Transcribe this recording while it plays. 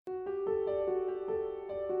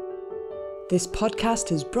This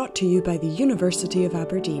podcast is brought to you by the University of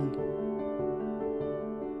Aberdeen.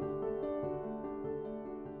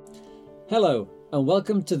 Hello, and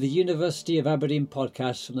welcome to the University of Aberdeen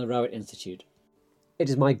podcast from the Rowett Institute. It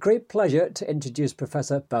is my great pleasure to introduce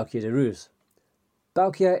Professor Boukje de Roos.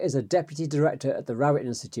 Boukje is a Deputy Director at the Rowett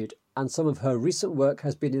Institute, and some of her recent work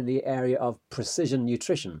has been in the area of precision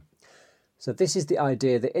nutrition. So this is the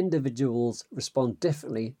idea that individuals respond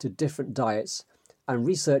differently to different diets, and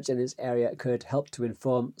research in this area could help to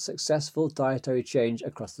inform successful dietary change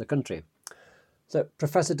across the country. So,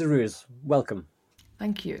 Professor de Roos, welcome.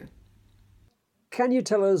 Thank you. Can you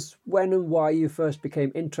tell us when and why you first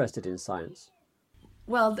became interested in science?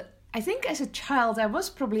 Well, I think as a child I was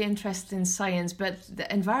probably interested in science, but the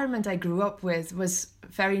environment I grew up with was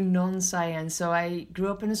very non-science. So I grew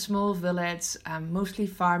up in a small village, mostly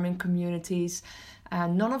farming communities.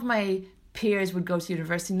 None of my peers would go to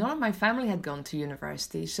university. None of my family had gone to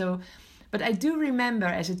university. But I do remember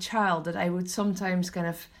as a child that I would sometimes kind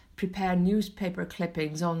of prepare newspaper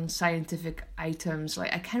clippings on scientific items.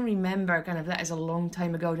 Like I can remember kind of that is a long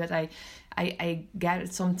time ago that I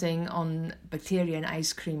gathered something on bacteria in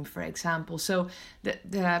ice cream, for example. So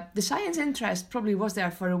the science interest probably was there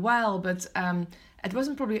for a while, but it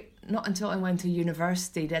wasn't probably not until I went to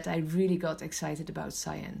university that I really got excited about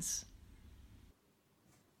science.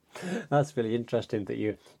 That's really interesting that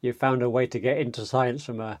you found a way to get into science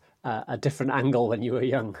from a different angle when you were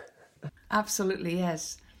young. Absolutely,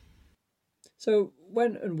 yes. So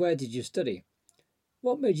when and where did you study?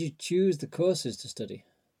 What made you choose the courses to study?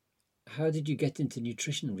 How did you get into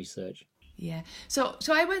nutrition research? Yeah, so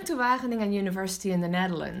I went to Wageningen University in the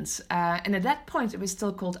Netherlands, and at that point it was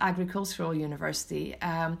still called Agricultural University,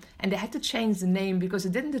 and they had to change the name because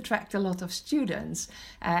it didn't attract a lot of students,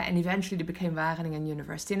 and eventually it became Wageningen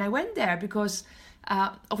University. And I went there because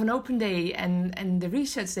of an open day, and the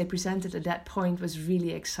research they presented at that point was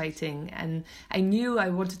really exciting, and I knew I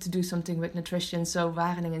wanted to do something with nutrition, so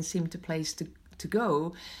Wageningen seemed the place to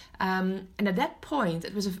go. And at that point,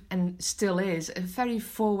 it was, and still is, a very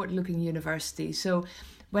forward-looking university. So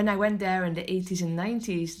when I went there in the 80s and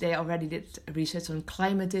 90s, they already did research on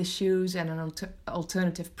climate issues and on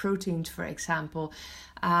alternative proteins, for example.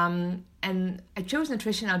 And I chose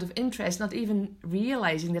nutrition out of interest, not even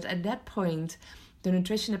realizing that at that point, the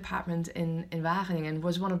nutrition department in Wageningen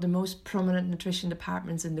was one of the most prominent nutrition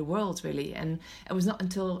departments in the world, really. And it was not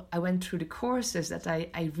until I went through the courses that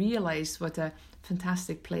I realized what a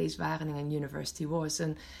fantastic place Wageningen University was.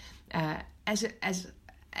 And as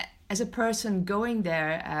a person going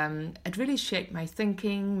there, it really shaped my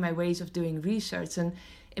thinking, my ways of doing research. And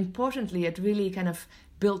importantly, it really kind of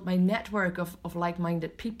built my network of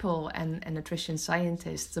like-minded people and nutrition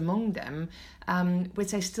scientists among them,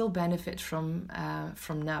 which I still benefit from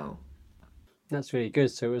now. That's really good.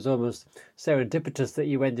 So it was almost serendipitous that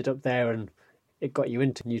you ended up there and it got you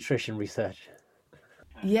into nutrition research.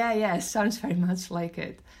 Yeah, sounds very much like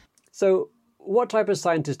it. So what type of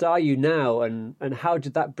scientist are you now, and how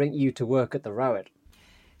did that bring you to work at the Rowett?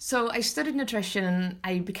 So I studied nutrition and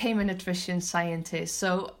I became a nutrition scientist.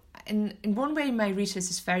 So in one way, my research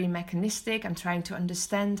is very mechanistic. I'm trying to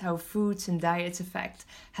understand how foods and diets affect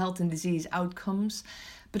health and disease outcomes.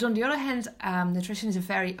 But on the other hand, nutrition is a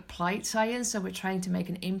very applied science, so we're trying to make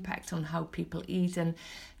an impact on how people eat. And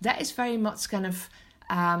that is very much kind of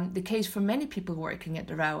the case for many people working at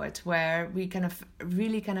the Rowett, where we kind of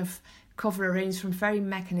really cover a range from very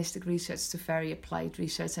mechanistic research to very applied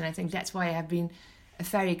research. And I think that's why I have been a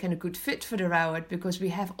very kind of good fit for the Rowett, because we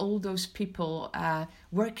have all those people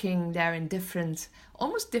working there in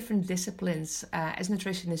almost different disciplines, as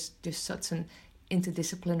nutrition is just such an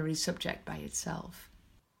interdisciplinary subject by itself.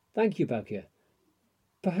 Thank you, Boukje.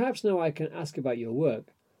 Perhaps now I can ask about your work.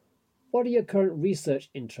 What are your current research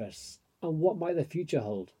interests, and what might the future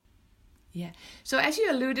hold? Yeah, so as you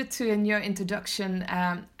alluded to in your introduction,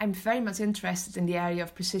 I'm very much interested in the area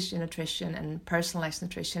of precision nutrition and personalized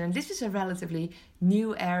nutrition. And this is a relatively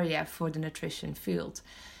new area for the nutrition field.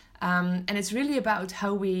 And it's really about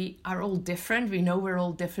how we are all different. We know we're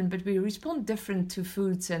all different, but we respond different to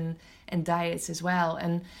foods and diets as well.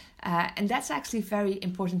 And that's actually very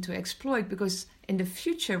important to exploit, because in the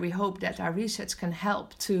future, we hope that our research can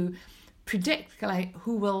help to predict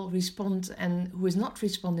who will respond and who is not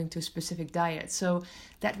responding to a specific diet. So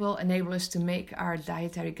that will enable us to make our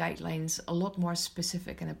dietary guidelines a lot more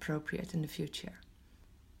specific and appropriate in the future.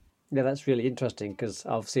 Yeah, that's really interesting, because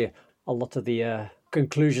obviously a lot of the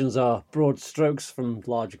conclusions are broad strokes from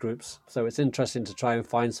large groups. So it's interesting to try and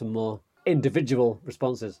find some more individual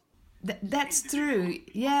responses. That's true.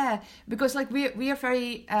 Yeah, because like we are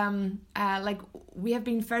very like we have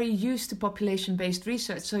been very used to population-based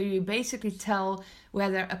research. So you basically tell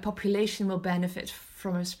whether a population will benefit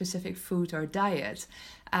from a specific food or diet.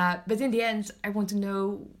 But in the end, I want to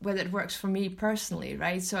know whether it works for me personally,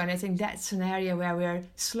 right? So, and I think that's an area where we're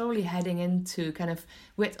slowly heading into, kind of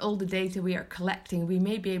with all the data we are collecting, we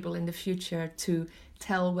may be able in the future to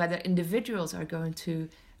tell whether individuals are going to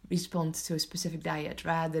respond to a specific diet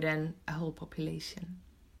rather than a whole population.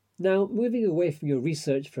 Now, moving away from your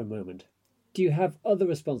research for a moment, do you have other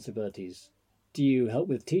responsibilities? Do you help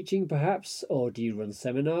with teaching perhaps, or do you run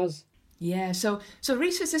seminars? Yeah, so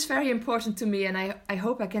research is very important to me, and I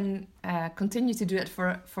hope I can continue to do it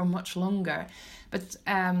for much longer. But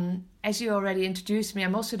as you already introduced me,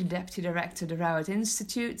 I'm also the Deputy Director of the Rauwert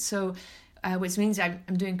Institute, so which means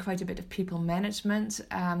I'm doing quite a bit of people management.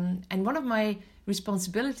 And one of my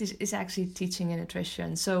responsibilities is actually teaching in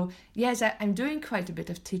nutrition. So yes, I'm doing quite a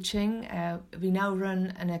bit of teaching. We now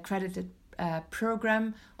run an accredited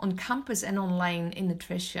program on campus and online in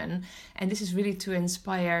nutrition, and this is really to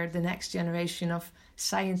inspire the next generation of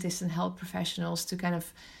scientists and health professionals to kind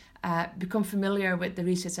of become familiar with the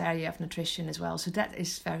research area of nutrition as well. So that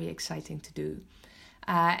is very exciting to do,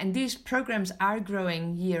 and these programs are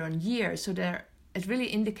growing year on year, so it really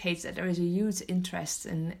indicates that there is a huge interest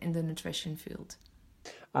in the nutrition field.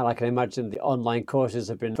 And I can imagine the online courses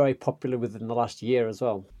have been very popular within the last year as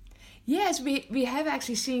well. Yes, we have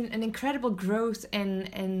actually seen an incredible growth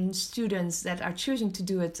in students that are choosing to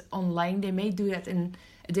do it online. They may do that in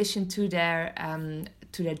addition to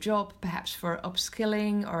their job, perhaps for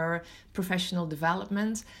upskilling or professional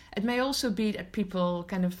development. It may also be that people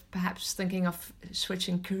kind of perhaps thinking of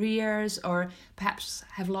switching careers or perhaps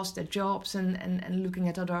have lost their jobs and looking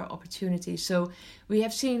at other opportunities. So we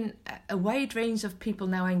have seen a wide range of people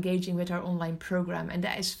now engaging with our online program, and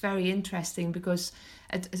that is very interesting because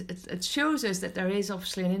it shows us that there is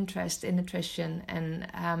obviously an interest in nutrition, and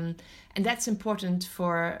that's important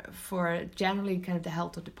for generally kind of the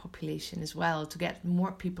health of the population as well, to get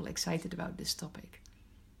more people excited about this topic.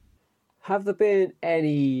 Have there been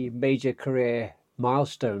any major career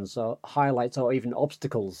milestones or highlights or even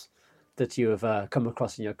obstacles that you have come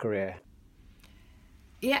across in your career?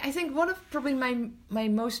 Yeah, I think one of probably my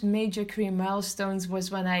most major career milestones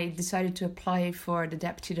was when I decided to apply for the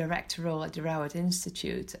Deputy Director role at the Rauwert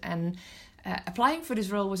Institute. And applying for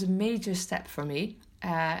this role was a major step for me.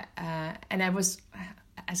 And I was,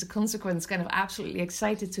 as a consequence, kind of absolutely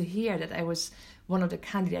excited to hear that I was one of the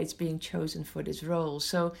candidates being chosen for this role.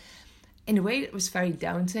 So in a way, it was very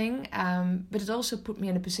daunting, but it also put me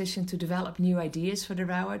in a position to develop new ideas for the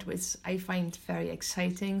Rauwert, which I find very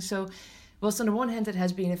exciting. So whilst on the one hand, it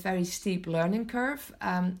has been a very steep learning curve,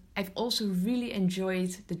 I've also really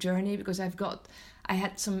enjoyed the journey because I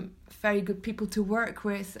had some very good people to work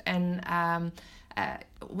with, and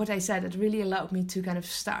what I said, it really allowed me to kind of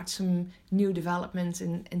start some new developments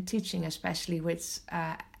in teaching, especially, which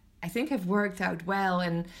I think have worked out well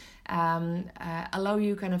and allow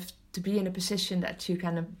you kind of to be in a position that you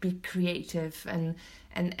kind of be creative and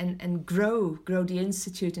grow the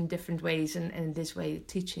institute in different ways, and in this way, the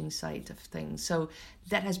teaching side of things. So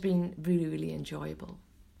that has been really, really enjoyable.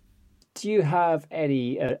 Do you have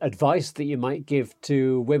any advice that you might give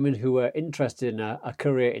to women who are interested in a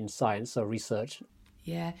career in science or research?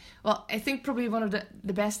 Yeah, well, I think probably one of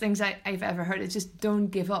the best things I've ever heard is just don't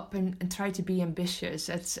give up and try to be ambitious.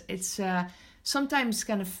 It's sometimes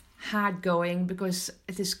kind of hard going because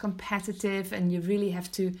it is competitive and you really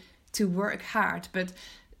have to work hard. But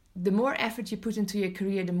the more effort you put into your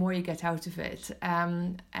career, the more you get out of it.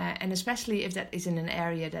 And especially if that is in an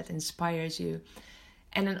area that inspires you.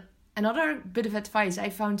 And another bit of advice I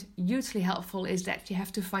found hugely helpful is that you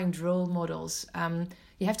have to find role models.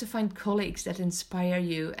 You have to find colleagues that inspire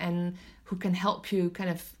you and who can help you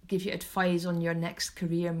kind of give you advice on your next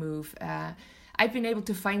career move. I've been able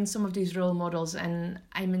to find some of these role models and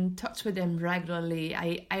I'm in touch with them regularly.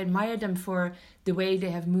 I admire them for the way they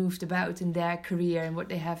have moved about in their career and what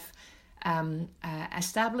they have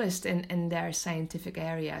established in their scientific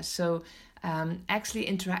area. So actually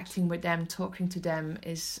interacting with them, talking to them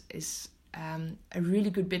is a really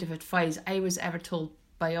good bit of advice I was ever told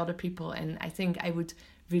by other people, and I think I would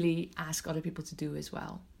really ask other people to do as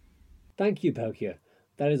well. Thank you, Boukje.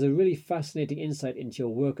 That is a really fascinating insight into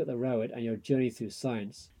your work at the Rauwert and your journey through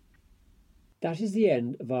science. That is the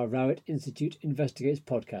end of our Rauwert Institute Investigates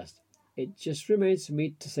podcast. It just remains for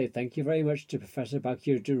me to say thank you very much to Professor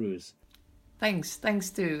Boukje de Roos. Thanks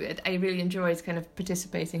too. I really enjoyed kind of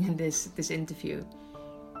participating in this interview.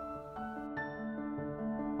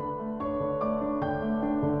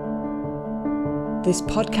 This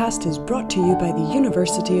podcast is brought to you by the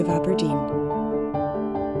University of Aberdeen.